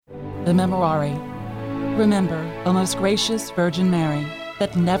the Memorare. Remember, O most gracious Virgin Mary,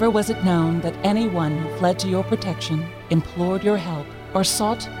 that never was it known that anyone who fled to your protection, implored your help, or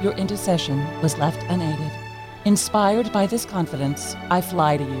sought your intercession was left unaided. Inspired by this confidence, I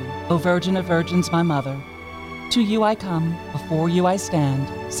fly to you, O Virgin of Virgins, my Mother. To you I come, before you I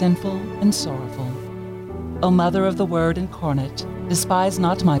stand, sinful and sorrowful. O Mother of the Word incarnate, despise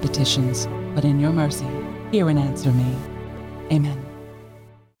not my petitions, but in your mercy, hear and answer me. Amen.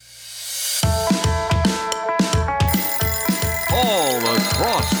 All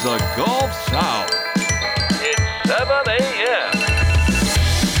across the Gulf South, it's 7 a.m.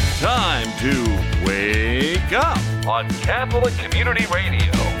 Time to wake up on Catholic Community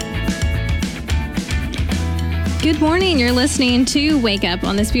Radio. Good morning. You're listening to Wake Up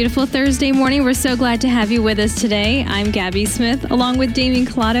on this beautiful Thursday morning. We're so glad to have you with us today. I'm Gabby Smith, along with Damien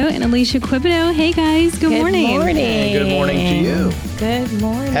Collado and Alicia Quibido. Hey, guys. Good morning. Good morning. Hey, good morning to you. Good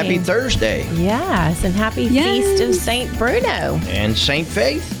morning. Happy Thursday. Yes, and happy Feast of St. Bruno. And St.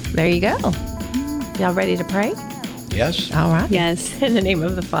 Faith. There you go. Y'all ready to pray? Yes. All right. Yes. In the name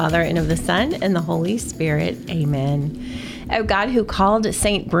of the Father, and of the Son, and the Holy Spirit. Amen. O God, who called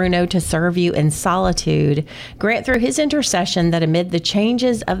St. Bruno to serve you in solitude, grant through his intercession that amid the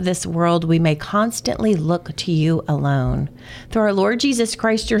changes of this world, we may constantly look to you alone. Through our Lord Jesus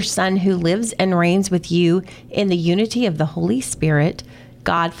Christ, your Son, who lives and reigns with you in the unity of the Holy Spirit,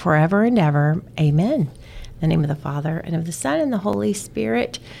 God forever and ever. Amen. In the name of the Father, and of the Son, and the Holy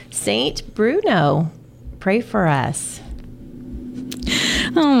Spirit. St. Bruno, pray for us.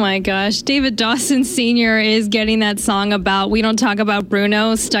 Oh my gosh. David Dawson Sr. is getting that song about We Don't Talk About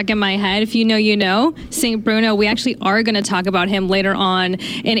Bruno stuck in my head. If you know, you know. St. Bruno, we actually are going to talk about him later on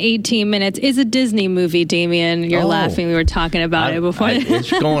in 18 minutes. It's a Disney movie, Damien. You're laughing. We were talking about it before.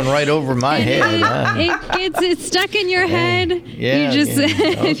 It's going right over my head. It's stuck in your head. Yeah. You just,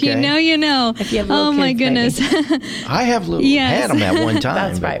 if you know, you know. If you have oh my goodness. I have had them at one time.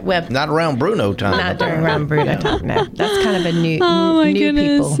 That's right. Well, not around Bruno time. Not around Bruno time, no. That's kind of a new goodness.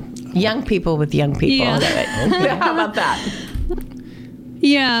 people. Young people with young people. Yeah. Okay. How about that?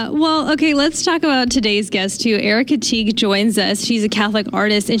 Yeah, well, okay, let's talk about today's guest, too. Erica Teague joins us. She's a Catholic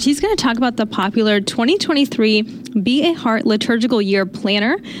artist, and she's going to talk about the popular 2023 Be a Heart Liturgical Year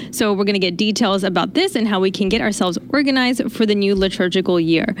Planner. So we're going to get details about this and how we can get ourselves organized for the new liturgical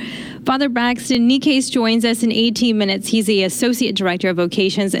year. Father Braxton Nicaise joins us in 18 minutes. He's the Associate Director of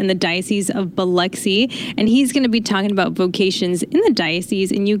Vocations in the Diocese of Biloxi, and he's going to be talking about vocations in the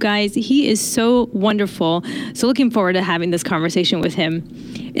diocese. And you guys, he is so wonderful. So looking forward to having this conversation with him.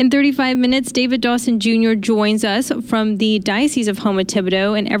 In 35 minutes, David Dawson Jr. joins us from the Diocese of Houma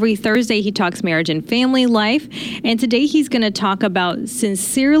Thibodaux, and every Thursday he talks marriage and family life. And today he's going to talk about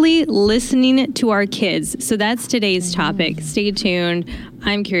sincerely listening to our kids. So that's today's topic. Stay tuned.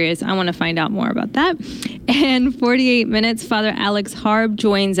 I'm curious. I want to find out more about that. And 48 minutes, Father Alex Harb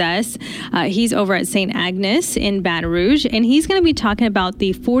joins us. He's over at St. Agnes in Baton Rouge, and he's going to be talking about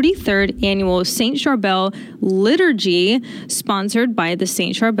the 43rd annual St. Charbel Liturgy, sponsored by the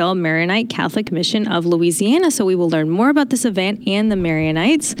St. Charbel Maronite Catholic Mission of Louisiana. So we will learn more about this event and the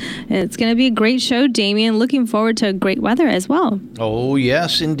Maronites. It's going to be a great show, Damien. Looking forward to great weather as well. Oh,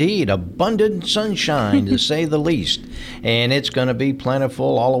 yes, indeed. Abundant sunshine, to say the least. And it's going to be plentiful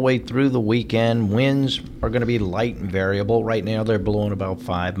all the way through the weekend. Winds are going to be light and variable. Right now, they're blowing about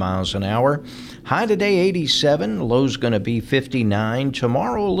 5 miles an hour. High today, 87. Low's going to be 59.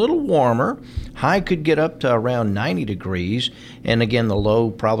 Tomorrow, a little warmer. High could get up to around 90 degrees. And again, the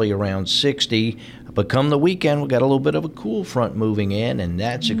low probably around 60. But come the weekend, we got a little bit of a cool front moving in, and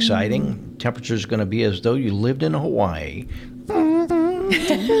that's exciting. Temperature's going to be as though you lived in Hawaii. I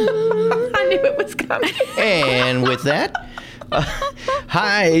knew it was coming. And with that,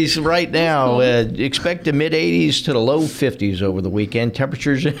 highs right now, expect the mid-80s to the low 50s over the weekend.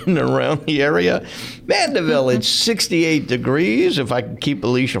 Temperatures in and around the area. Mandeville, it's 68 degrees. If I can keep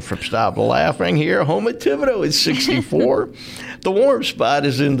Alicia from stopping laughing here. Houma Thibodaux, it's 64. The warm spot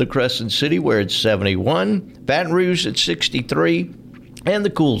is in the Crescent City, where it's 71. Baton Rouge at 63. And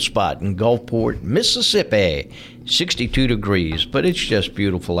the cool spot in Gulfport, Mississippi, 62 degrees. But it's just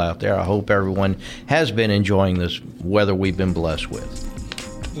beautiful out there. I hope everyone has been enjoying this weather we've been blessed with.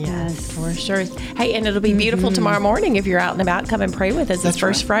 Yes, for sure. Hey, and it'll be beautiful tomorrow morning if you're out and about. Come and pray with us. It's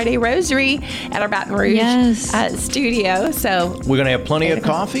First Friday Rosary at our Baton Rouge studio. So we're going to have plenty of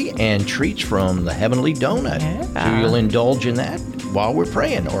coffee and treats from the Heavenly Donut. Yeah. So you'll indulge in that while we're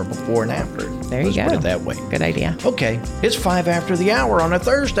praying, or before and after. There you go. Let's put it that way. Good idea. Okay, it's 5 after the hour on a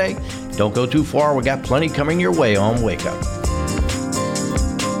Thursday. Don't go too far. We got plenty coming your way on Wake Up.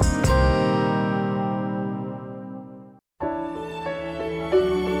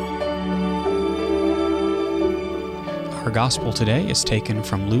 Our gospel today is taken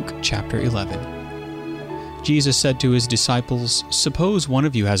from Luke chapter 11. Jesus said to his disciples, "Suppose one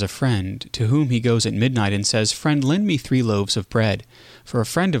of you has a friend, to whom he goes at midnight and says, 'Friend, lend me 3 loaves of bread, for a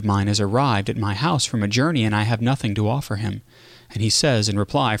friend of mine has arrived at my house from a journey, and I have nothing to offer him.' And he says in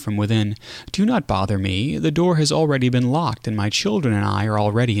reply from within, 'Do not bother me. The door has already been locked, and my children and I are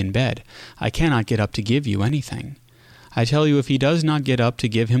already in bed. I cannot get up to give you anything.' I tell you, if he does not get up to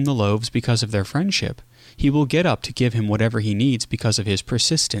give him the loaves because of their friendship, he will get up to give him whatever he needs because of his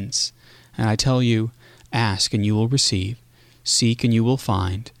persistence. And I tell you, ask and you will receive, seek and you will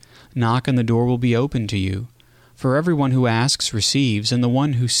find, knock and the door will be opened to you. For everyone who asks receives, and the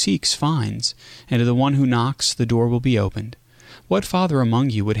one who seeks finds, and to the one who knocks the door will be opened. What father among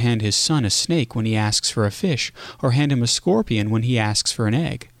you would hand his son a snake when he asks for a fish, or hand him a scorpion when he asks for an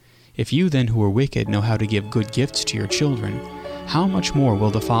egg? If you then who are wicked know how to give good gifts to your children, how much more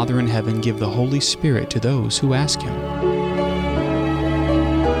will the Father in heaven give the Holy Spirit to those who ask him?"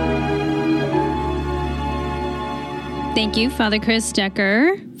 Thank you, Father Chris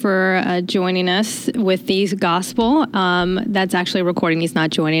Decker, for joining us with the gospel. That's actually a recording. He's not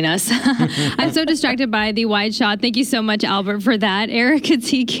joining us. I'm so distracted by the wide shot. Thank you so much, Albert, for that. Erica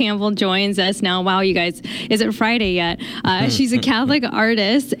T. Campbell joins us now. Wow, you guys, is it Friday yet? She's a Catholic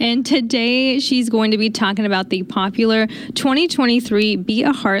artist, and today she's going to be talking about the popular 2023 Be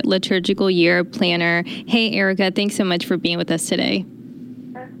a Heart Liturgical Year Planner. Hey, Erica, thanks so much for being with us today.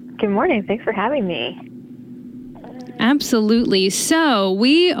 Good morning. Thanks for having me. Absolutely. So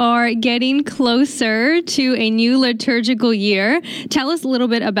we are getting closer to a new liturgical year. Tell us a little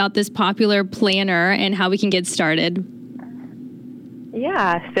bit about this popular planner and how we can get started.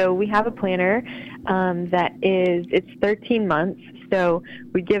 Yeah, so we have a planner it's 13 months. So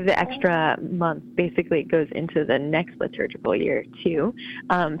we give the extra month. Basically, it goes into the next liturgical year too.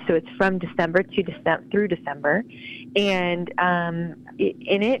 So it's from December through December, and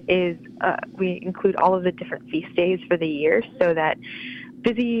in it is we include all of the different feast days for the year, so that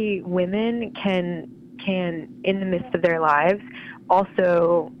busy women can in the midst of their lives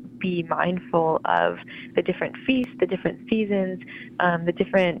also be mindful of the different feasts, the different seasons, the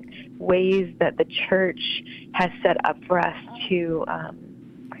different ways that the church has set up for us to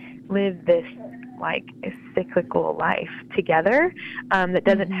live this like a cyclical life together that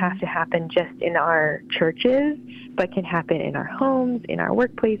doesn't have to happen just in our churches, but can happen in our homes, in our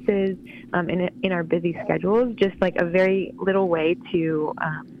workplaces, in our busy schedules, just like a very little way to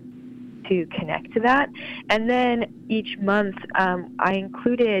connect to that. And then each month, I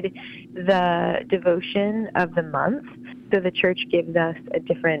included the devotion of the month. So the church gives us a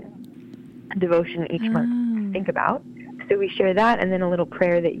different devotion each month to think about. So we share that, and then a little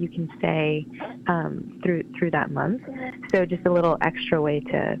prayer that you can say through that month. So just a little extra way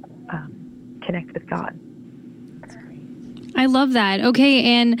to connect with God. I love that. Okay,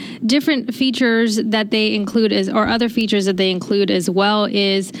 and different features that they include or other features that they include as well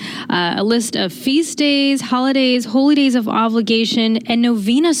is a list of feast days, holidays, holy days of obligation, and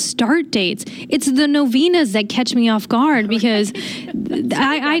novena start dates. It's the novenas that catch me off guard because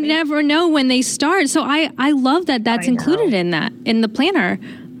I never know when they start. So I love that that's included in the planner.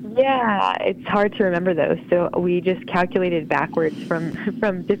 Yeah, it's hard to remember those. So we just calculated backwards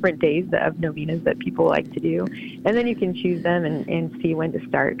from different days of novenas that people like to do. And then you can choose them and see when to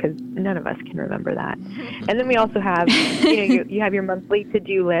start, because none of us can remember that. And then we also have, you have your monthly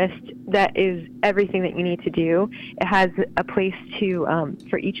to-do list that is everything that you need to do. It has a place to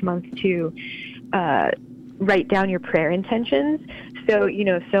for each month to write down your prayer intentions. So,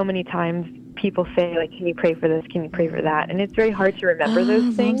 so many times people say, like, can you pray for this? Can you pray for that? And it's very hard to remember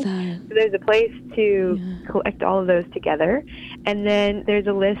those things. So there's a place to collect all of those together. And then there's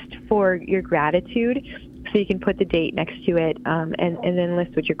a list for your gratitude. So you can put the date next to it and then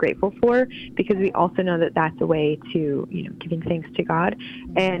list what you're grateful for, because we also know that that's a way to, giving thanks to God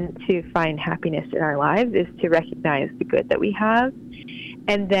and to find happiness in our lives is to recognize the good that we have.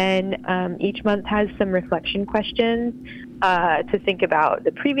 And then each month has some reflection questions to think about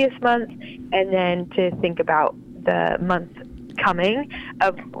the previous month, and then to think about the month coming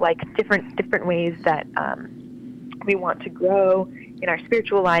of like different ways that we want to grow in our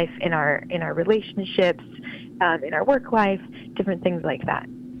spiritual life, in our relationships, in our work life, different things like that.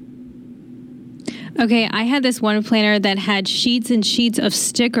 Okay, I had this one planner that had sheets and sheets of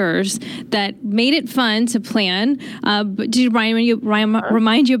stickers that made it fun to plan. But did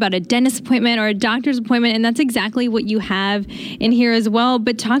remind you about a dentist appointment or a doctor's appointment? And that's exactly what you have in here as well.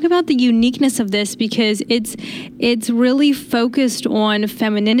 But talk about the uniqueness of this, because it's really focused on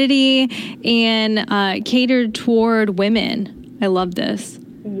femininity and catered toward women. I love this.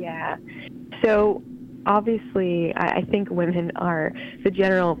 Yeah. So obviously, I think women are the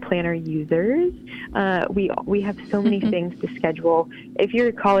general planner users. We have so many things to schedule. If you're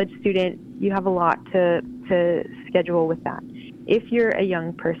a college student, you have a lot to schedule with that. If you're a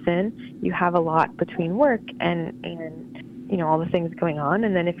young person, you have a lot between work and all the things going on.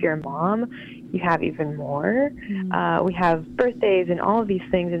 And then if you're a mom, you have even more. We have birthdays and all of these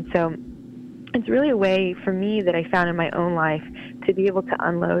things. And so it's really a way for me that I found in my own life to be able to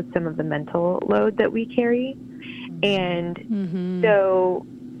unload some of the mental load that we carry. And so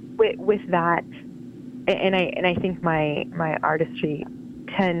with that, and I think my artistry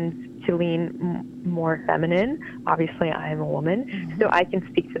tends to lean more feminine. Obviously, I'm a woman, so I can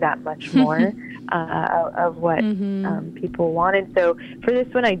speak to that much more of what people wanted. So for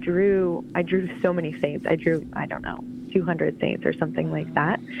this one, I drew so many saints. I drew, 200 saints or something like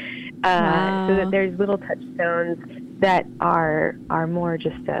that. So that there's little touchstones that are more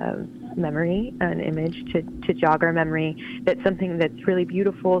just a memory, an image to jog our memory. That's something that's really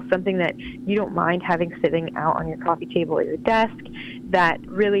beautiful, something that you don't mind having sitting out on your coffee table or your desk, that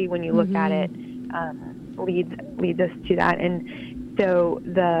really, when you look at it, leads us to that. And so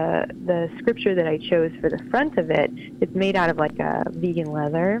the scripture that I chose for the front of it, it's made out of like a vegan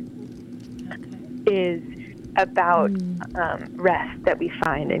leather, is about rest that we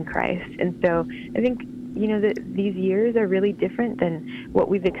find in Christ. And so I think these years are really different than what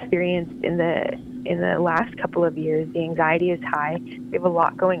we've experienced in the last couple of years. The anxiety is high. We have a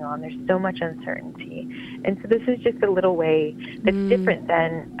lot going on. There's so much uncertainty. And so this is just a little way that's different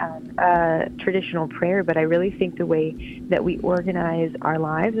than traditional prayer, but I really think the way that we organize our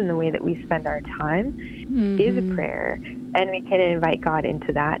lives and the way that we spend our time is a prayer. And we can invite God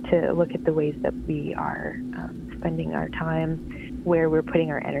into that to look at the ways that we are spending our time, where we're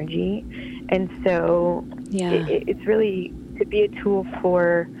putting our energy. And so it's really to be a tool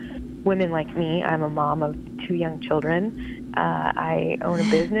for women like me. I'm a mom of 2 young children. I own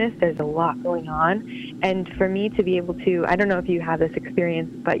a business. There's a lot going on. And for me to be able to, I don't know if you have this experience,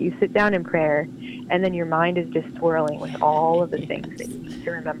 but you sit down in prayer and then your mind is just swirling with all of the things that you need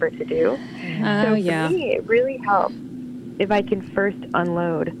to remember to do. So for me, it really helps if I can first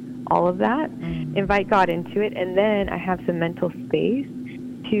unload all of that, invite God into it, and then I have some mental space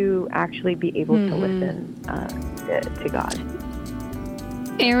to actually be able to listen to God.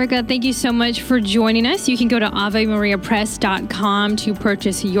 Erica, thank you so much for joining us. You can go to AveMariaPress.com to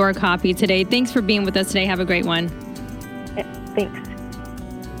purchase your copy today. Thanks for being with us today. Have a great one. Thanks.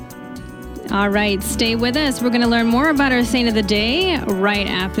 All right, stay with us. We're going to learn more about our Saint of the Day right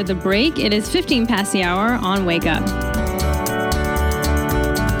after the break. It is 15 past the hour on Wake Up.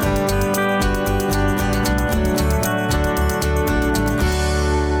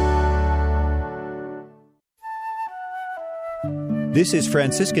 This is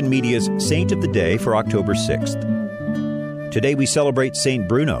Franciscan Media's Saint of the Day for October 6th. Today we celebrate Saint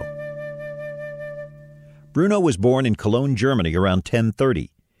Bruno. Bruno was born in Cologne, Germany around 1030.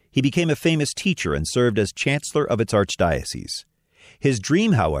 He became a famous teacher and served as chancellor of its archdiocese. His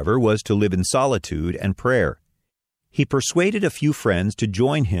dream, however, was to live in solitude and prayer. He persuaded a few friends to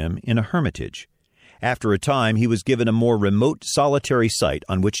join him in a hermitage. After a time, he was given a more remote, solitary site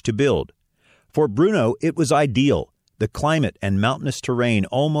on which to build. For Bruno, it was ideal. The climate and mountainous terrain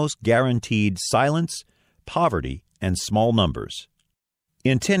almost guaranteed silence, poverty, and small numbers.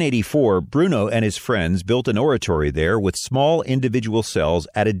 In 1084, Bruno and his friends built an oratory there with small individual cells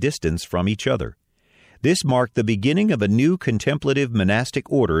at a distance from each other. This marked the beginning of a new contemplative monastic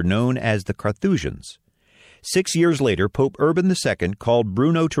order known as the Carthusians. 6 years later, Pope Urban II called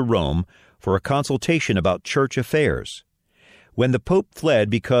Bruno to Rome for a consultation about church affairs. When the Pope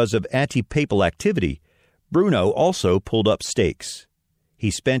fled because of anti-papal activity, Bruno also pulled up stakes. He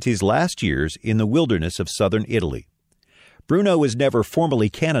spent his last years in the wilderness of southern Italy. Bruno was never formally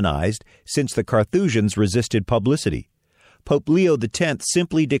canonized since the Carthusians resisted publicity. Pope Leo X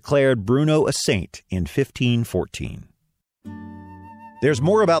simply declared Bruno a saint in 1514. There's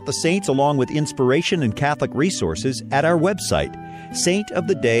more about the saints along with inspiration and Catholic resources at our website,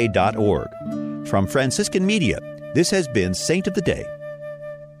 saintoftheday.org. From Franciscan Media, this has been Saint of the Day.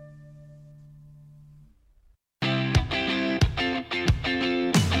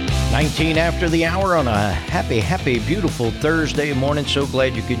 19 after the hour on a happy, beautiful Thursday morning. So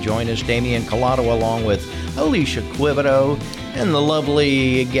glad you could join us. Damian Collado along with Alicia Quivido and the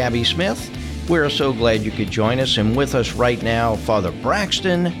lovely Gabby Smith. We're so glad you could join us. And with us right now, Father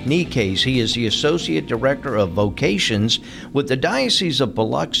Braxton Nicaise. He is the Associate Director of Vocations with the Diocese of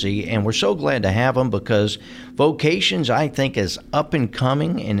Biloxi. And we're so glad to have him because Vocations, I think, is up and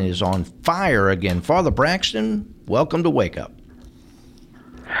coming and is on fire again. Father Braxton, welcome to Wake Up.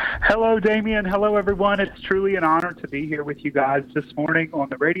 Hello, Damien. Hello, everyone. It's truly an honor to be here with you guys this morning on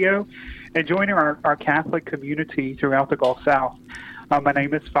the radio and joining our Catholic community throughout the Gulf South. My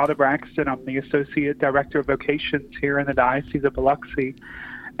name is Father Braxton. I'm the Associate Director of Vocations here in the Diocese of Biloxi.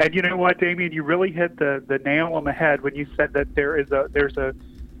 And you know what, Damien, you really hit the nail on the head when you said that there's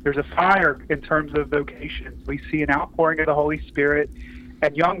a fire in terms of vocations. We see an outpouring of the Holy Spirit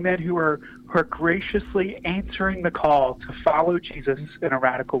and young men who are graciously answering the call to follow Jesus in a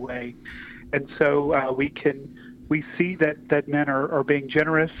radical way. And so we see that men are being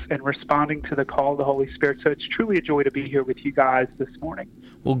generous and responding to the call of the Holy Spirit. So it's truly a joy to be here with you guys this morning.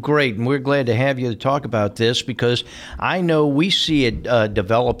 Well, great, and we're glad to have you to talk about this because I know we see it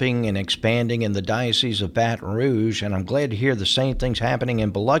developing and expanding in the Diocese of Baton Rouge, and I'm glad to hear the same things happening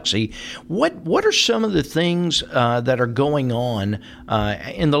in Biloxi. What are some of the things that are going on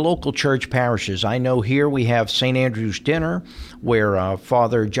in the local church parishes? I know here we have St. Andrew's Dinner, where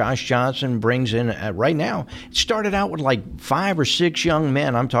Father Josh Johnson brings in, right now, it started out with like 5 or 6 young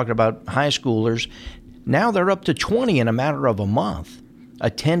men. I'm talking about high schoolers. Now they're up to 20 in a matter of a month,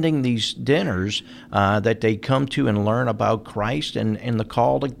 attending these dinners that they come to and learn about Christ and the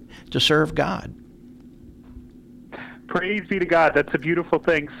call to serve God. Praise be to God. That's a beautiful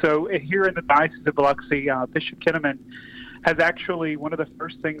thing. So here in the Diocese of Biloxi, Bishop Kinnaman has actually, one of the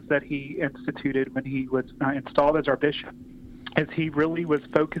first things that he instituted when he was installed as our bishop is he really was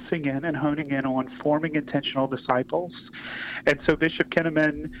focusing in and honing in on forming intentional disciples. And so Bishop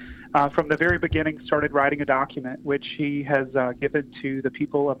Kinnaman, from the very beginning, started writing a document which he has given to the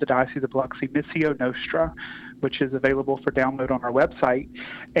people of the Diocese of Biloxi, Missio Nostra, which is available for download on our website.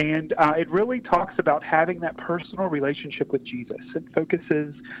 And it really talks about having that personal relationship with Jesus. It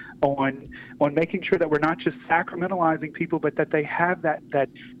focuses on making sure that we're not just sacramentalizing people, but that they have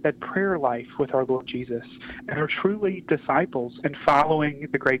that prayer life with our Lord Jesus and are truly disciples and following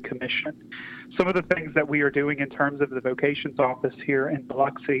the Great Commission. Some of the things that we are doing in terms of the vocations office here in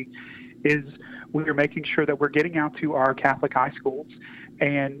Biloxi is we are making sure that we're getting out to our Catholic high schools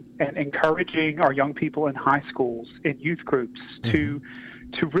and encouraging our young people in high schools, in youth groups, to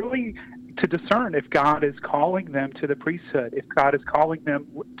really to discern if God is calling them to the priesthood, if God is calling them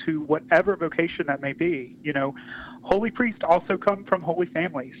to whatever vocation that may be. You know, holy priests also come from holy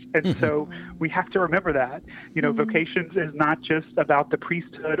families. And so we have to remember that. You know, vocations is not just about the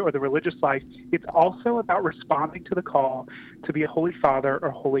priesthood or the religious life. It's also about responding to the call to be a holy father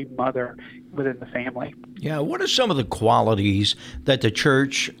or holy mother within the family. Yeah, what are some of the qualities that the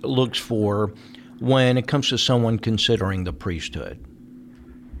church looks for when it comes to someone considering the priesthood?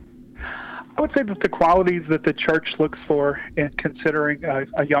 I would say that the qualities that the church looks for in considering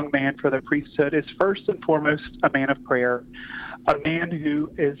a young man for the priesthood is first and foremost a man of prayer, a man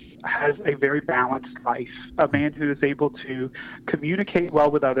who has a very balanced life, a man who is able to communicate well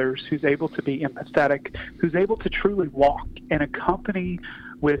with others, who's able to be empathetic, who's able to truly walk and accompany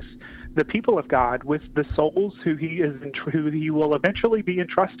with the people of God, with the souls who he will eventually be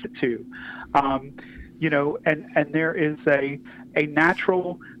entrusted to. You know, and there is a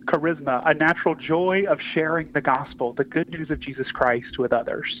natural charisma, a natural joy of sharing the gospel, the good news of Jesus Christ with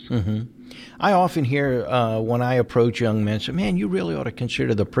others. I often hear when I approach young men, say, man, you really ought to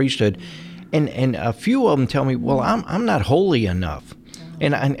consider the priesthood. And a few of them tell me, well, I'm not holy enough.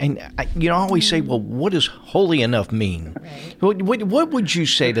 And I always say, well, what does holy enough mean? Right. What would you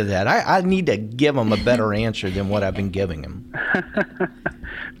say to that? I need to give them a better answer than what I've been giving them.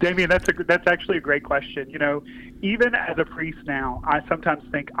 Damien, that's actually a great question. You know, even as a priest now, I sometimes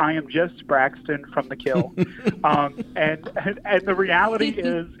think I am just Braxton from the Kill. And the reality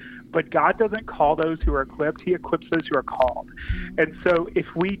is, but God doesn't call those who are equipped. He equips those who are called. And so if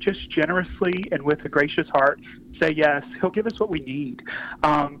we just generously and with a gracious heart say yes, he'll give us what we need.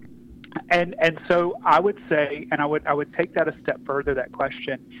 And so I would say, and I would take that a step further, that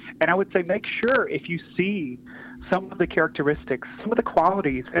question, and I would say make sure if you see some of the characteristics, some of the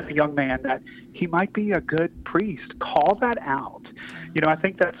qualities in a young man that he might be a good priest, call that out. You know, I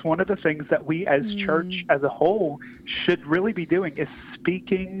think that's one of the things that we as church as a whole should really be doing is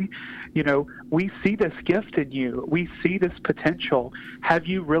speaking, you know, we see this gift in you. We see this potential. Have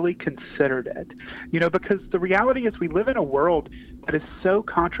you really considered it? You know, because the reality is we live in a world that is so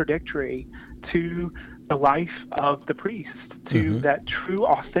contradictory to the life of the priest, to that true,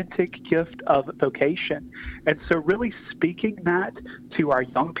 authentic gift of vocation. And so really speaking that to our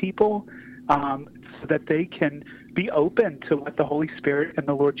young people so that they can be open to what the Holy Spirit and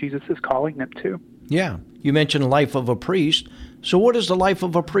the Lord Jesus is calling them to. Yeah. You mentioned the life of a priest. So what is the life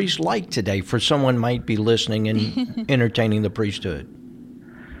of a priest like today for someone might be listening and entertaining the priesthood?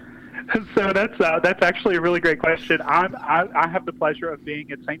 So that's actually a really great question. I have the pleasure of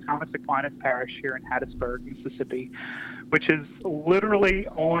being at St. Thomas Aquinas Parish here in Hattiesburg, Mississippi, which is literally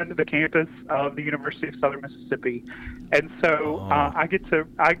on the campus of the University of Southern Mississippi, and so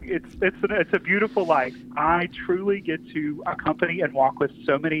it's a beautiful life. I truly get to accompany and walk with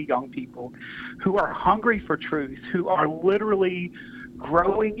so many young people who are hungry for truth, who are literally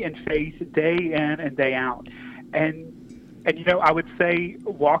growing in faith day in and day out, and I would say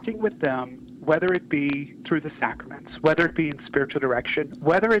walking with them, whether it be through the sacraments, whether it be in spiritual direction,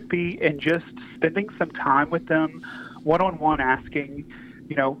 whether it be in just spending some time with them one-on-one, asking,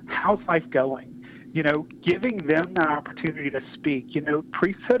 how's life going? Giving them the opportunity to speak.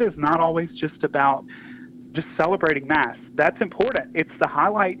 Priesthood is not always just about just celebrating Mass. That's important. It's the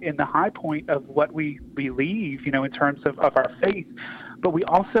highlight and the high point of what we believe, in terms of our faith. But we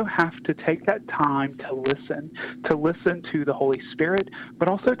also have to take that time to listen to the Holy Spirit, but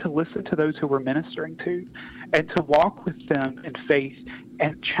also to listen to those who we're ministering to, and to walk with them in faith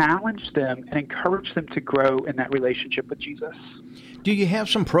and challenge them and encourage them to grow in that relationship with Jesus. Do you have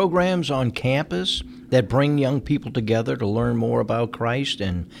some programs on campus that bring young people together to learn more about Christ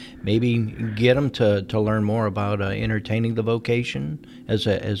and maybe get them to learn more about entertaining the vocation as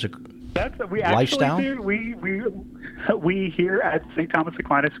a we lifestyle? Actually do. We here at St. Thomas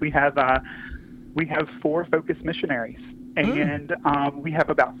Aquinas, we have 4 focused missionaries, and we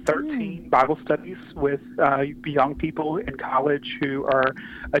have about 13 Bible studies with young people in college who are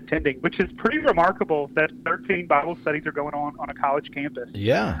attending, which is pretty remarkable that 13 Bible studies are going on a college campus.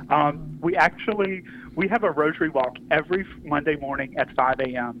 Yeah. We have a rosary walk every Monday morning at 5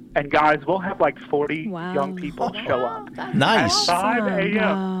 a.m. And guys, we'll have like 40 young people show up. Nice. At 5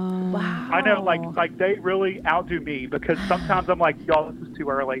 a.m. Wow. I know, like they really outdo me, because sometimes I'm like, y'all, this is too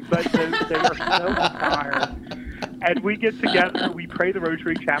early. But they are so inspired. And we get together, we pray the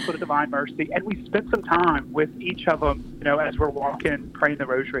Rosary, Chaplet of Divine Mercy, and we spend some time with each of them, as we're walking, praying the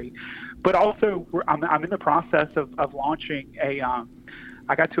Rosary. But also, I'm in the process of launching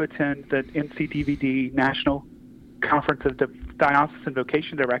I got to attend the NCDVD National Conference of Diocesan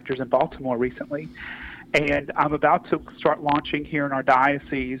Vocation Directors in Baltimore recently. And I'm about to start launching here in our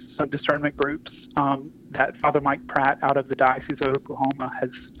diocese some discernment groups that Father Mike Pratt out of the Diocese of Oklahoma has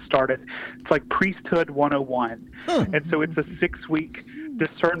started. It's like Priesthood 101. And so it's a 6-week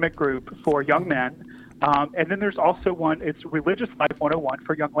discernment group for young men. And then there's also one, it's Religious Life 101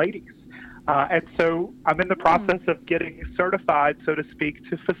 for young ladies. And so I'm in the process of getting certified, so to speak,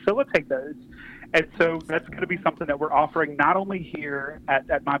 to facilitate those. And so that's going to be something that we're offering not only here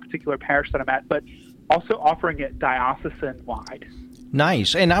at my particular parish that I'm at, but also offering it diocesan-wide.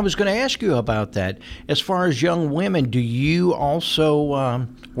 Nice. And I was going to ask you about that. As far as young women, do you also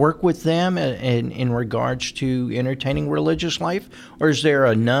work with them in regards to entertaining religious life? Or is there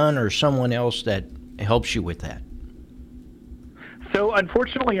a nun or someone else that helps you with that? So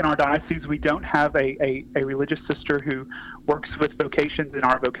unfortunately in our diocese, we don't have a religious sister who works with vocations in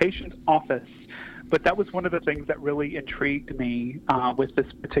our vocations office. But that was one of the things that really intrigued me with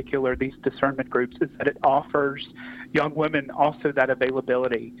these discernment groups, is that it offers young women also that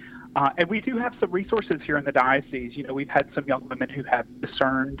availability. And we do have some resources here in the diocese. We've had some young women who have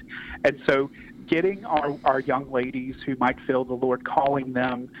discerned. And so getting our young ladies who might feel the Lord calling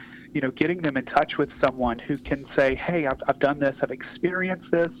them, getting them in touch with someone who can say, hey, I've done this, I've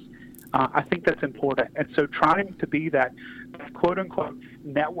experienced this. I think that's important. And so trying to be that quote-unquote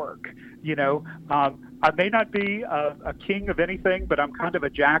network, I may not be a king of anything, but I'm kind of a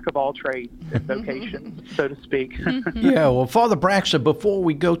jack of all trades in vocation, so to speak. Yeah, well, Father Braxa, before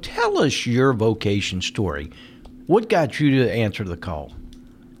we go, tell us your vocation story. What got you to answer the call?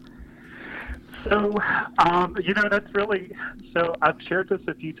 So, that's really, so I've shared this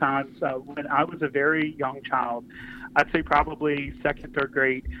a few times. When I was a very young child, I'd say probably 2nd, 3rd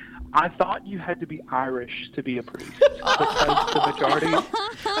grade, I thought you had to be Irish to be a priest, because the majority.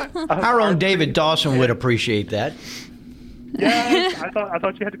 Our own David Dawson would appreciate that. Yes, I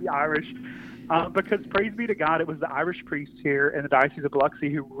thought you had to be Irish, because praise be to God, it was the Irish priests here in the Diocese of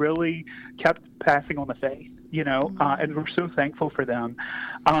Biloxi who really kept passing on the faith, and we're so thankful for them.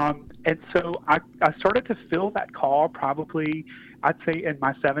 And so I started to feel that call probably, I'd say, in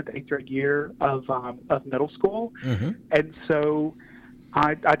my 7th, 8th grade year of middle school. Mm-hmm. And so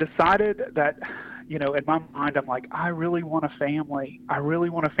I decided that, in my mind, I'm like, I really want a family.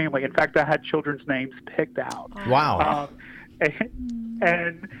 In fact, I had children's names picked out. Wow.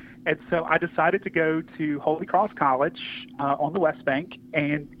 And so I decided to go to Holy Cross College on the West Bank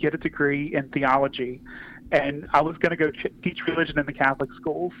and get a degree in theology. and I was going to go teach religion in the Catholic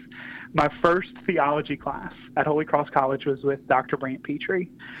schools. My first theology class at Holy Cross College was with Dr. Brant Petrie,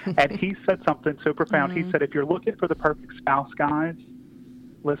 and he said something so profound. He said, if you're looking for the perfect spouse, guys,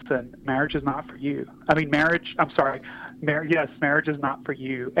 listen, marriage is not for you. Marriage is not for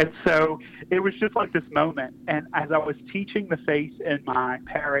you. And so it was just like this moment. And as I was teaching the faith in my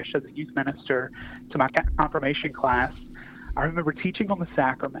parish as a youth minister to my confirmation class, I remember teaching on the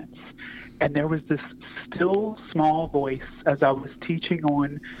sacraments. And there was this still small voice as I was teaching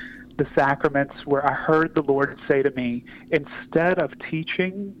on the sacraments where I heard the Lord say to me, instead of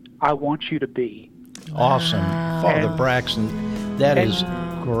teaching, I want you to be. Awesome. Father Braxton, that is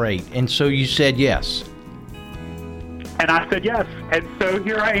great. And so you said yes. And I said yes. And so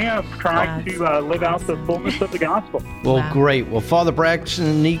here I am trying to live out the fullness of the gospel. Well, great. Well, Father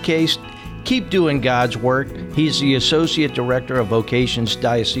Braxton Nicaise, keep doing God's work. He's the Associate Director of Vocations,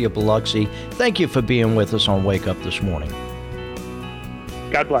 Diocese of Biloxi. Thank you for being with us on Wake Up this morning.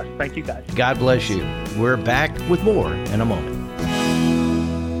 God bless. Thank you, guys. God bless you. We're back with more in a moment.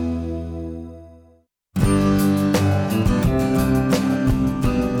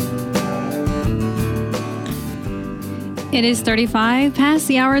 It is 35 past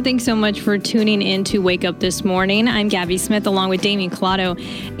the hour. Thanks so much for tuning in to Wake Up This Morning. I'm Gabby Smith along with Damien Collado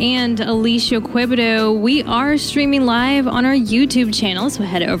and Alicia Quibido. We are streaming live on our YouTube channel, so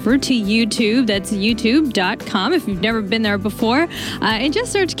head over to YouTube. That's youtube.com if you've never been there before. And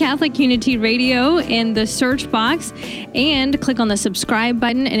just search Catholic Unity Radio in the search box and click on the subscribe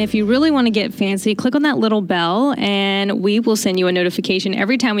button. And if you really want to get fancy, click on that little bell and we will send you a notification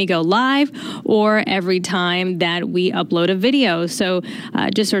every time we go live or every time that we upload a video. So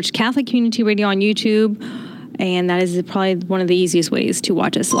just search Catholic Unity Radio on YouTube, and that is probably one of the easiest ways to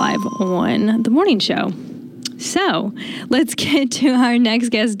watch us live on the morning show. So let's get to our next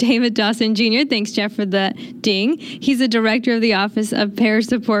guest, David Dawson Jr. Thanks, Jeff, for the ding. He's the director of the Office of Parish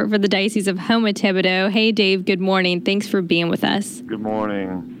Support for the Diocese of Houma-Thibodaux. Hey, Dave, good morning. Thanks for being with us. Good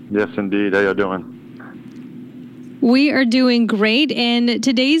morning. Yes, indeed. How you doing? We are doing great, and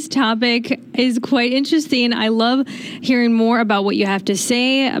today's topic is quite interesting. I love hearing more about what you have to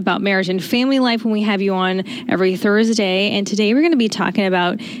say about marriage and family life when we have you on every Thursday. And today we're going to be talking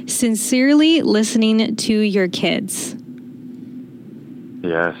about sincerely listening to your kids.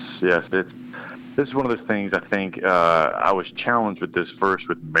 Yes. This is one of those things I think I was challenged with this first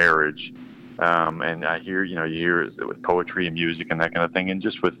with marriage. And I hear, you hear it with poetry and music and that kind of thing, and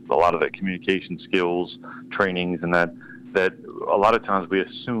just with a lot of that communication skills, trainings, and that a lot of times we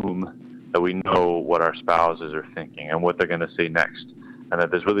assume that we know what our spouses are thinking and what they're going to say next, and that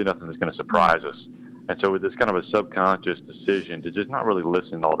there's really nothing that's going to surprise us. And so with this kind of a subconscious decision to just not really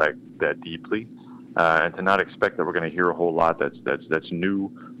listen all that deeply, and to not expect that we're going to hear a whole lot that's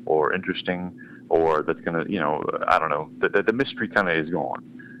new or interesting, or that's going to, I don't know, the mystery kind of is gone.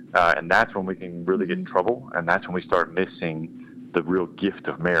 And that's when we can really get in trouble, and that's when we start missing the real gift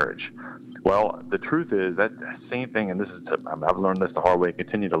of marriage. Well, the truth is that same thing, and I've learned this the hard way,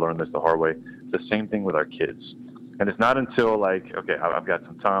 continue to learn this the hard way, the same thing with our kids. And it's not until I've got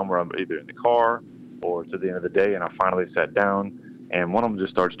some time where I'm either in the car or to the end of the day, and I finally sat down, and one of them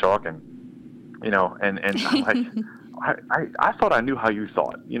just starts talking, and I'm like, I thought I knew how you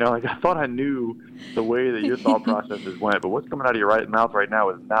thought. I thought I knew the way that your thought processes went, but what's coming out of your mouth right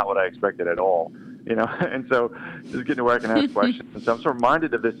now is not what I expected at all. And so just getting to where I can ask questions. And so I'm sort of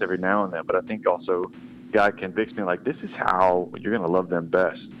reminded of this every now and then, but I think also God convicts me this is how you're going to love them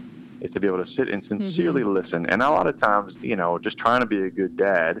best, is to be able to sit and sincerely listen. And a lot of times, just trying to be a good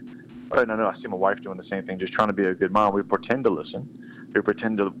dad, I know I see my wife doing the same thing, just trying to be a good mom. We pretend to listen. We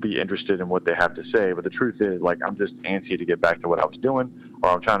pretend to be interested in what they have to say, but the truth is, I'm just antsy to get back to what I was doing,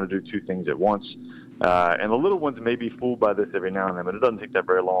 or I'm trying to do two things at once. And the little ones may be fooled by this every now and then, but it doesn't take that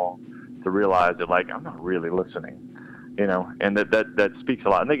very long to realize that, I'm not really listening, and that speaks a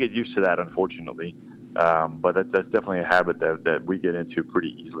lot. And they get used to that, unfortunately. But that's definitely a habit that we get into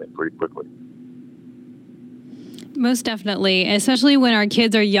pretty easily and pretty quickly. Most definitely, especially when our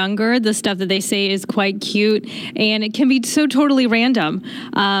kids are younger, the stuff that they say is quite cute, and it can be so totally random.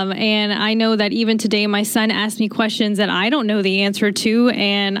 And I know that even today, my son asked me questions that I don't know the answer to,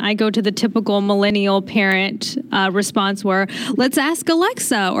 and I go to the typical millennial parent response where, let's ask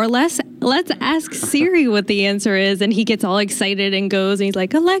Alexa, or let's ask Siri what the answer is, and he gets all excited and goes, and he's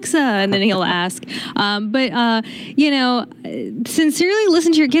like, Alexa, and then he'll ask. But sincerely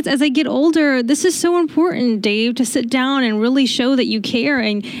listen to your kids as they get older. This is so important, Dave, to sit down and really show that you care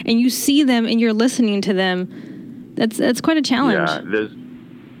and you see them and you're listening to them. That's quite a challenge. Yeah,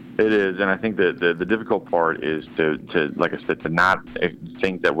 it is, and I think that the difficult part is to like I said, to not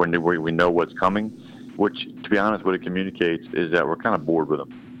think that we know what's coming. which, to be honest, what it communicates is that we're kind of bored with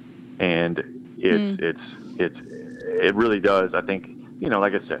them. And it really does. I think,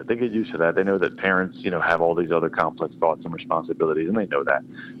 like I said, they get used to that. They know that parents, have all these other complex thoughts and responsibilities, and they know that.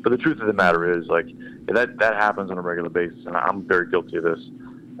 But the truth of the matter is, like, that happens on a regular basis, and I'm very guilty of this,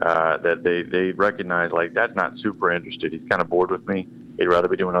 that they recognize, like, Dad's not super interested. He's kind of bored with me. He'd rather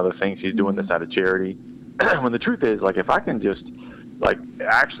be doing other things. He's doing this out of charity. When the truth is, like, if I can just, like,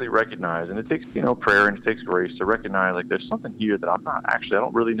 actually recognize, and it takes, prayer and it takes grace to recognize, like, there's something here that I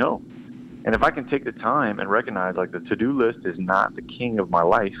don't really know. And if I can take the time and recognize, like, the to-do list is not the king of my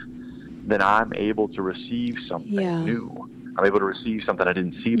life, then I'm able to receive something new. I'm able to receive something I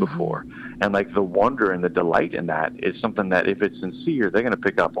didn't see before. And, like, the wonder and the delight in that is something that, if it's sincere, they're going to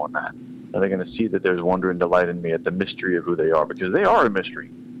pick up on that. And they're going to see that there's wonder and delight in me at the mystery of who they are, because they are a mystery.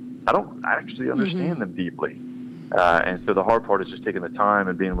 I don't actually understand them deeply. And so the hard part is just taking the time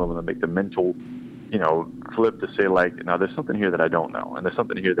and being willing to make the mental, flip to say, like, now there's something here that I don't know, and there's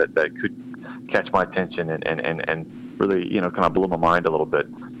something here that could catch my attention and really, kind of blow my mind a little bit.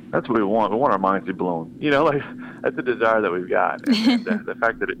 That's what we want. We want our minds to be blown. Like, that's the desire that we've got. And the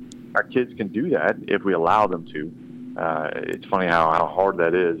fact that our kids can do that if we allow them to, it's funny how hard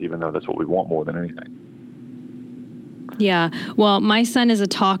that is, even though that's what we want more than anything. Yeah. Well, my son is a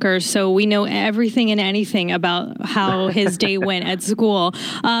talker, so we know everything and anything about how his day went at school.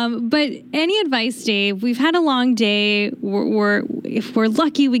 But any advice, Dave? We've had a long day. If we're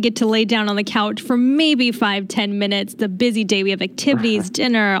lucky, we get to lay down on the couch for maybe 5-10 minutes. The busy day, we have activities,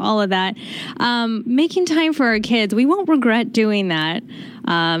 dinner, all of that. Making time for our kids, we won't regret doing that,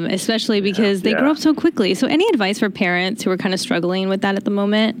 especially because they grow up so quickly. So any advice for parents who are kind of struggling with that at the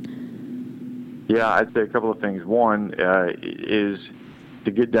moment? Yeah, I'd say a couple of things. One is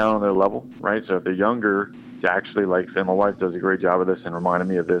to get down on their level, right? So if they're younger, to actually, like, and my wife does a great job of this and reminding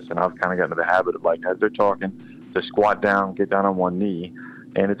me of this, and I've kind of gotten into the habit of, like, as they're talking, to squat down, get down on one knee.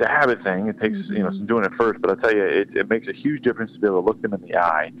 And it's a habit thing. It takes, some doing it first, but I'll tell you, it makes a huge difference to be able to look them in the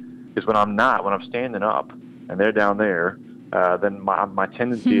eye. Because when I'm standing up and they're down there, then my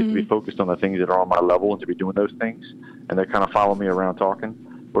tendency is to be focused on the things that are on my level and to be doing those things, and they kind of follow me around talking.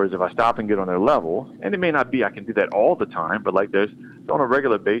 Whereas if I stop and get on their level, and it may not be I can do that all the time, but like there's on a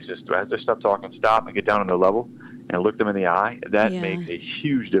regular basis, as they stop talking, stop and get down on their level and look them in the eye, that makes a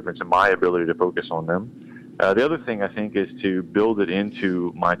huge difference in my ability to focus on them. The other thing I think is to build it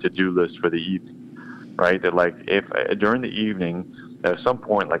into my to-do list for the evening, right? That, like, if during the evening, at some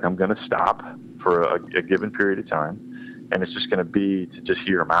point, like, I'm going to stop for a given period of time, and it's just going to be to just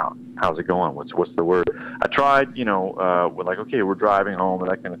hear them out. How's it going? What's the word? I tried, with, like, okay, we're driving home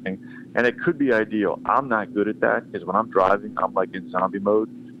and that kind of thing, and it could be ideal. I'm not good at that because when I'm driving, I'm, like, in zombie mode,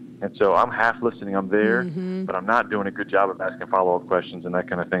 and so I'm half listening. I'm there, but I'm not doing a good job of asking follow-up questions and that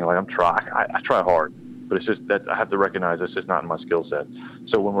kind of thing. Like, I try hard, but it's just that I have to recognize it's just not in my skill set.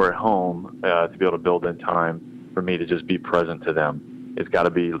 So when we're at home, to be able to build in time for me to just be present to them, it's got to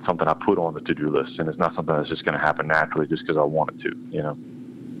be something I put on the to-do list, and it's not something that's just going to happen naturally just because I want it to,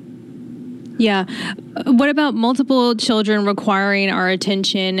 Yeah. What about multiple children requiring our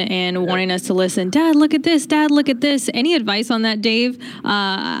attention and wanting us to listen? Dad, look at this. Dad, look at this. Any advice on that, Dave?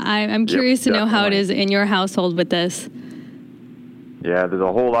 I'm curious to know how it is in your household with this. Yeah, there's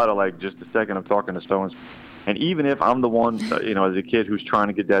a whole lot of, like, just a second of talking to someone. And even if I'm the one, as a kid who's trying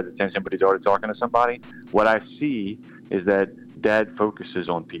to get Dad's attention, but he's already talking to somebody, what I see is that Dad focuses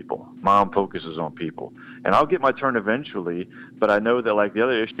on people. Mom focuses on people. And I'll get my turn eventually, but I know that, like, the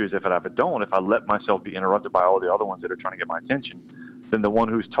other issue is if I let myself be interrupted by all the other ones that are trying to get my attention, then the one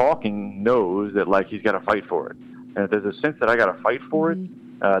who's talking knows that, like, he's got to fight for it. And if there's a sense that I got to fight for it,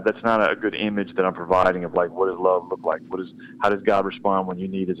 that's not a good image that I'm providing of, like, what does love look like? How does God respond when you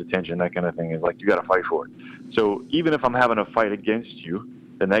need his attention? That kind of thing is, like, you got to fight for it. So even if I'm having a fight against you,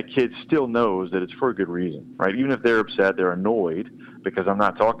 then that kid still knows that it's for a good reason, right? Even if they're upset, they're annoyed because I'm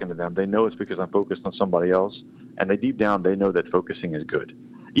not talking to them, they know it's because I'm focused on somebody else, and deep down, they know that focusing is good.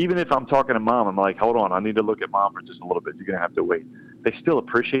 Even if I'm talking to Mom, I'm like, hold on, I need to look at Mom for just a little bit. You're going to have to wait. They still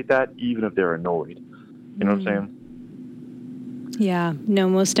appreciate that, even if they're annoyed. You know what I'm saying? Yeah, no,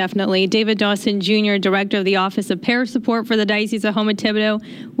 most definitely. David Dawson Jr., Director of the Office of Parish Support for the Diocese of Houma Thibodaux.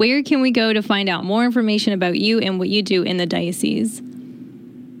 Where can we go to find out more information about you and what you do in the diocese?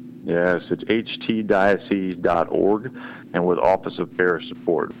 Yes, it's htdiocese.org, and with Office of Parish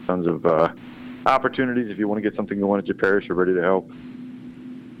Support. Tons of opportunities if you want to get something going at your parish. We're ready to help.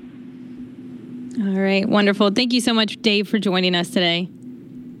 All right, wonderful. Thank you so much, Dave, for joining us today.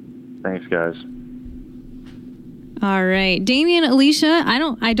 Thanks, guys. All right, Damien, Alicia,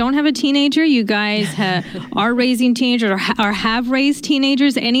 I don't have a teenager. You guys are raising teenagers or have raised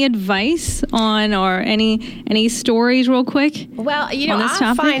teenagers. Any advice on or any stories real quick? Well,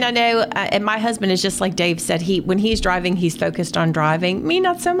 I know, and my husband is just like Dave said, when he's driving, he's focused on driving. Me,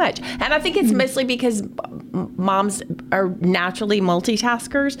 not so much. And I think it's mostly because moms are naturally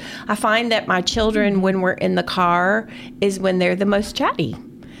multitaskers. I find that my children, when we're in the car, is when they're the most chatty.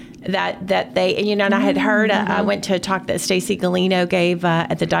 That they, and I had heard, I went to a talk that Stacy Galino gave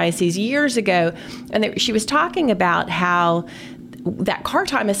at the diocese years ago, and she was talking about how that car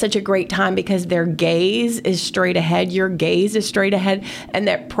time is such a great time because their gaze is straight ahead, your gaze is straight ahead, and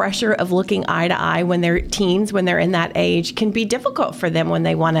that pressure of looking eye to eye when they're teens, when they're in that age, can be difficult for them when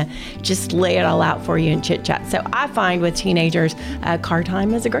they want to just lay it all out for you and chit chat. So I find with teenagers, car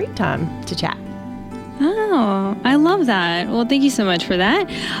time is a great time to chat. Oh, I love that. Well, thank you so much for that.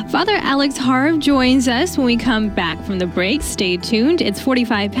 Father Alex Harv joins us when we come back from the break. Stay tuned. It's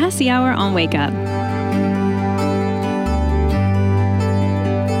 45 past the hour on Wake Up.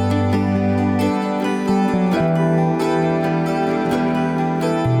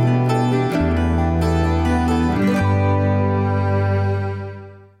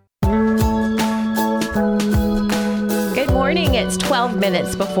 It's 12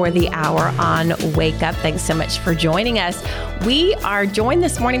 minutes before the hour on Wake Up. Thanks so much for joining us. We are joined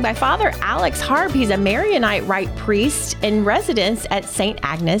this morning by Father Alex Harv. He's a Maronite Rite priest in residence at St.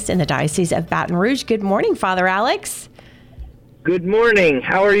 Agnes in the Diocese of Baton Rouge. Good morning, Father Alex. Good morning.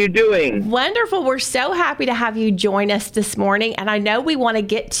 How are you doing? Wonderful. We're so happy to have you join us this morning. And I know we want to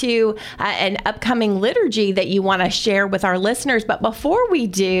get to an upcoming liturgy that you want to share with our listeners. But before we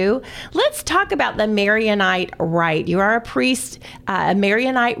do, let's talk about the Maronite Rite. You are a priest, a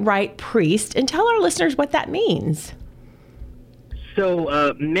Maronite Rite priest, and tell our listeners what that means.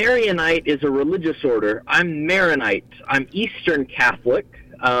 So Maronite is a religious order. I'm Maronite. I'm Eastern Catholic.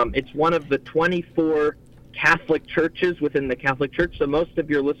 It's one of the 24 Catholic churches within the Catholic Church. So most of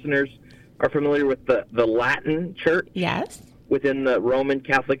your listeners are familiar with the Latin Church. Yes. Within the Roman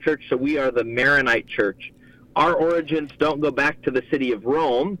Catholic Church. So we are the Maronite Church. Our origins don't go back to the city of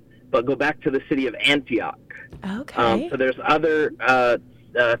Rome, but go back to the city of Antioch. Okay. So there's other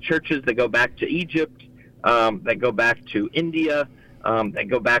churches that go back to Egypt, that go back to India, that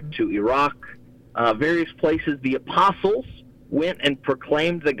go back to Iraq, various places. The apostles went and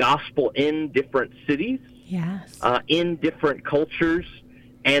proclaimed the gospel in different cities. Yes. In different cultures,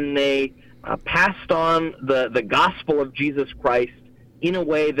 and they passed on the gospel of Jesus Christ in a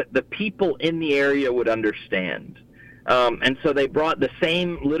way that the people in the area would understand. And so they brought the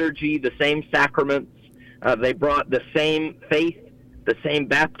same liturgy, the same sacraments, they brought the same faith, the same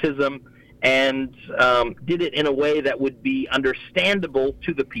baptism, and did it in a way that would be understandable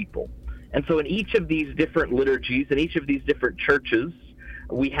to the people. And so in each of these different liturgies, in each of these different churches,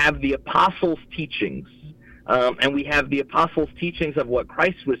 we have the apostles' teachings. And we have the apostles' teachings of what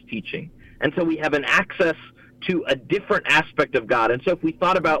Christ was teaching. And so we have an access to a different aspect of God. And so if we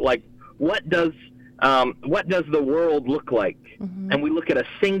thought about, like, what does the world look like? Mm-hmm. And we look at a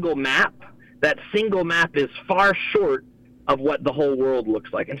single map, that single map is far short of what the whole world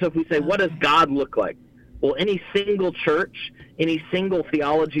looks like. And so if we say, what does God look like? Well, any single church, any single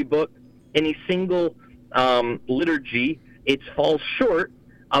theology book, any single liturgy, it falls short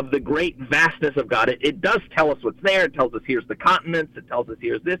of the great vastness of God. It does tell us what's there. It tells us here's the continents. It tells us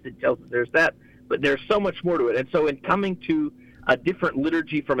here's this. It tells us there's that. But there's so much more to it. And so in coming to a different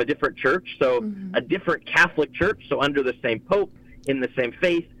liturgy from a different church, so a different Catholic church, so under the same pope, in the same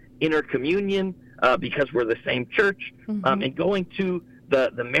faith, intercommunion, because we're the same church, and going to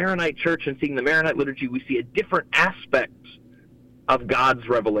the Maronite church and seeing the Maronite liturgy, we see a different aspect of God's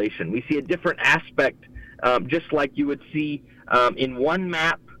revelation. We see a different aspect, just like you would see in one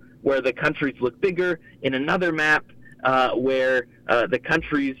map where the countries look bigger, in another map where the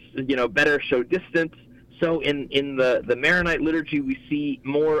countries, better show distance. So in the Maronite liturgy, we see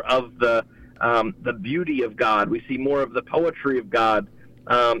more of the beauty of God. We see more of the poetry of God.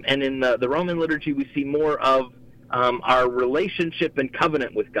 And in the Roman liturgy, we see more of our relationship and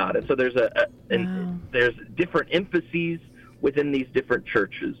covenant with God. And so there's there's different emphases within these different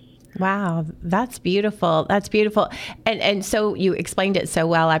churches. Wow, that's beautiful. That's beautiful. And so you explained it so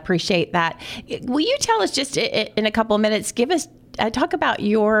well. I appreciate that. Will you tell us just in a couple of minutes, talk about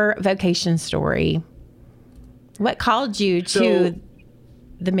your vocation story? What called you to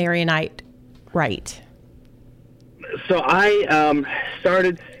the Maronite Rite? So I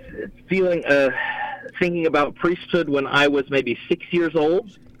started thinking about priesthood when I was maybe 6 years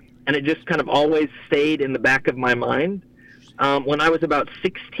old, and it just kind of always stayed in the back of my mind. When I was about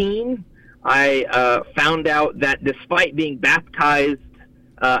 16, I found out that despite being baptized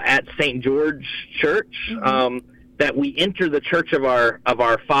at St. George Church, that we enter the church of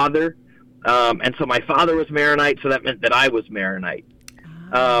our father, and so my father was Maronite, so that meant that I was Maronite.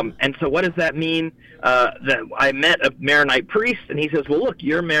 And so what does that mean? That I met a Maronite priest, and he says, well, look,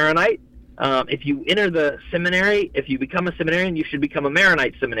 you're Maronite. If you enter the seminary, if you become a seminarian, you should become a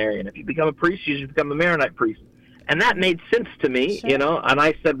Maronite seminarian. If you become a priest, you should become a Maronite priest. And that made sense to me, you know, and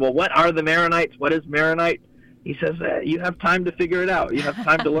I said, well, what are the Maronites? What is Maronite? He says, you have time to figure it out. You have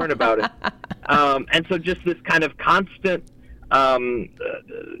time to learn about it. And so just this kind of constant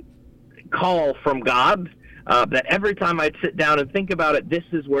call from God, that every time I'd sit down and think about it, this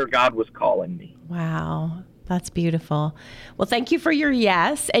is where God was calling me. Wow. That's beautiful. Well, thank you for your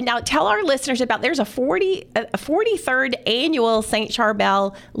yes. And now tell our listeners about, there's a 43rd annual St.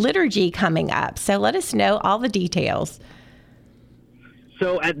 Charbel liturgy coming up. So let us know all the details.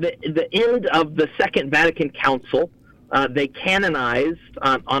 So at the end of the Second Vatican Council, they canonized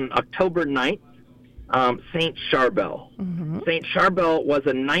on October 9th, St. Charbel. St. Charbel was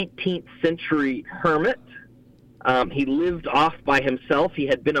a 19th century hermit. He lived off by himself. He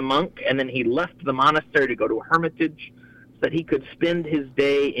had been a monk, and then he left the monastery to go to a hermitage so that he could spend his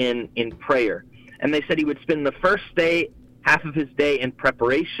day in prayer. And they said he would spend the first half of his day in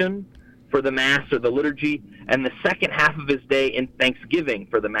preparation for the Mass or the liturgy, and the second half of his day in thanksgiving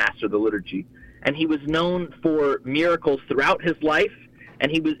for the Mass or the liturgy. And he was known for miracles throughout his life, and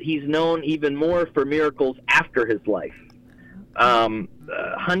he's known even more for miracles after his life.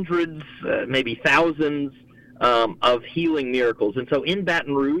 Hundreds, maybe thousands, of healing miracles. And so in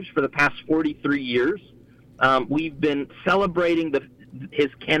Baton Rouge for the past 43 years, we've been celebrating his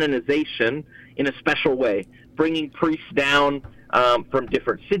canonization in a special way, bringing priests down from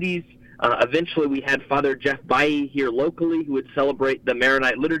different cities. Eventually we had Father Jeff Bailly here locally who would celebrate the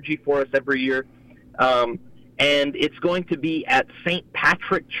Maronite liturgy for us every year. And it's going to be at St.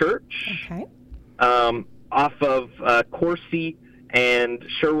 Patrick Church, off of Corsi and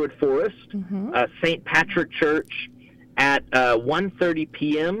Sherwood Forest, St. Patrick Church at 1:30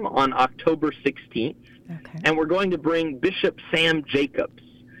 p.m. on October 16th. And we're going to bring Bishop Sam Jacobs.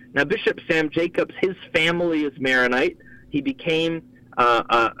 Now, Bishop Sam Jacobs, his family is Maronite. He became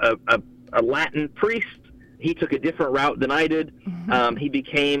a Latin priest. He took a different route than I did. He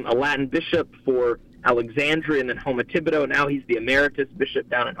became a Latin bishop for Alexandria and then Homa Thibodeau. Now he's the emeritus bishop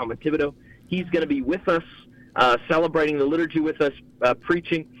down in Homa Thibodeau. He's going to be with us, celebrating the liturgy with us,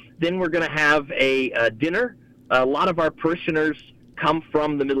 preaching. Then we're going to have a dinner. A lot of our parishioners come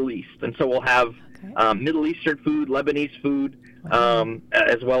from the Middle East, and so we'll have Middle Eastern food, Lebanese food,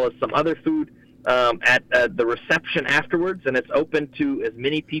 as well as some other food at the reception afterwards, and it's open to as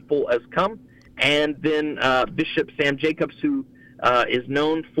many people as come. And then Bishop Sam Jacobs, who is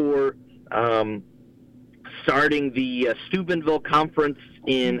known for starting the Steubenville Conference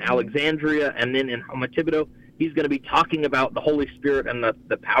in Alexandria and then in Homa Thibodeau, he's going to be talking about the Holy Spirit and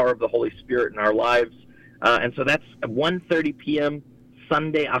the power of the Holy Spirit in our lives. And so that's 1:30 p.m.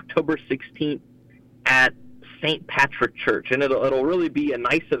 Sunday, October 16th at St. Patrick Church. And it'll really be a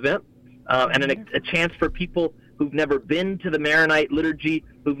nice event and a chance for people who've never been to the Maronite liturgy,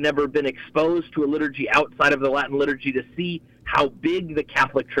 who've never been exposed to a liturgy outside of the Latin liturgy, to see how big the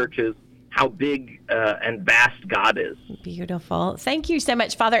Catholic Church is, how big and vast God is. Beautiful. Thank you so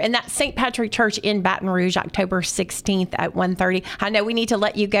much, Father. And that's St. Patrick Church in Baton Rouge, October 16th at 1:30. I know we need to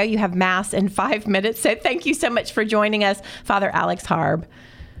let you go. You have Mass in 5 minutes. So thank you so much for joining us, Father Alex Harb.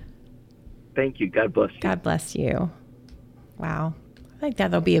 Thank you. God bless you. God bless you. Wow. I think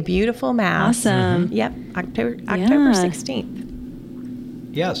that'll be a beautiful Mass. Awesome. Yep. October 16th.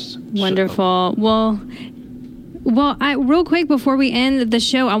 Yes. Wonderful. Well, real quick before we end the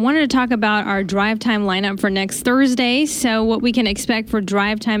show, I wanted to talk about our Drive Time lineup for next Thursday. So what we can expect for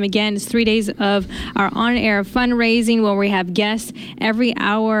Drive Time, again, is 3 days of our on-air fundraising where we have guests every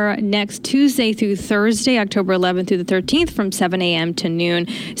hour next Tuesday through Thursday, October 11th through the 13th from 7 a.m. to noon.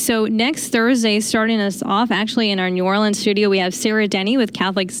 So next Thursday, starting us off, actually in our New Orleans studio, we have Sarah Denny with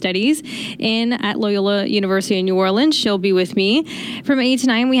Catholic Studies at Loyola University in New Orleans. She'll be with me. From 8 to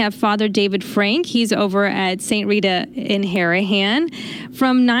 9, we have Father David Frank. He's over at St. Rita in Harahan.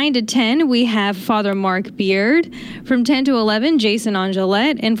 From 9 to 10, we have Father Mark Beard. From 10 to 11, Jason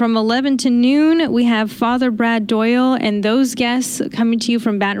Angelette. And from 11 to noon, we have Father Brad Doyle. And those guests coming to you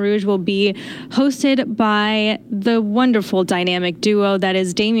from Baton Rouge will be hosted by the wonderful dynamic duo that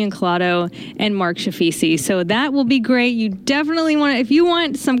is Damian Collado and Mark Shafisi. So that will be great. You definitely want to, if you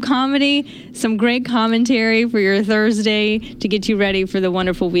want some comedy, some great commentary for your Thursday to get you ready for the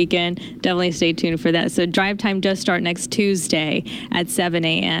wonderful weekend, definitely stay tuned for that. So drivetime.com does start next Tuesday at 7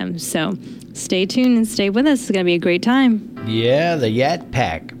 a.m. So stay tuned and stay with us. It's going to be a great time. Yeah, the Yat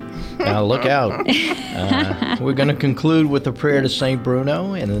Pack. Now look out. We're going to conclude with a prayer to St.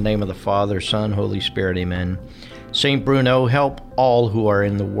 Bruno. In the name of the Father, Son, Holy Spirit, amen. St. Bruno, help all who are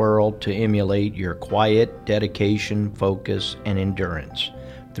in the world to emulate your quiet dedication, focus, and endurance.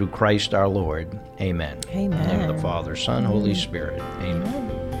 Through Christ our Lord. Amen. Amen. In the name of the Father, Son, Holy Spirit.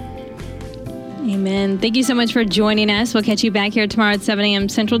 Amen. Amen. Thank you so much for joining us. We'll catch you back here tomorrow at 7 a.m.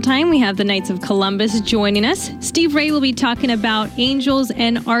 Central Time. We have the Knights of Columbus joining us. Steve Ray will be talking about angels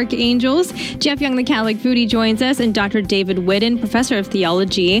and archangels. Jeff Young, the Catholic foodie, joins us. And Dr. David Whitten, professor of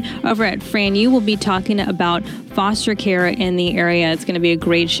theology over at FranU, will be talking about foster care in the area. It's going to be a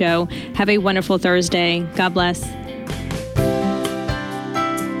great show. Have a wonderful Thursday. God bless.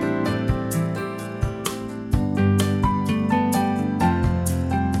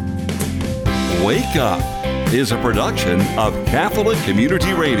 Wake Up is a production of Catholic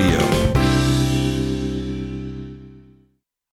Community Radio.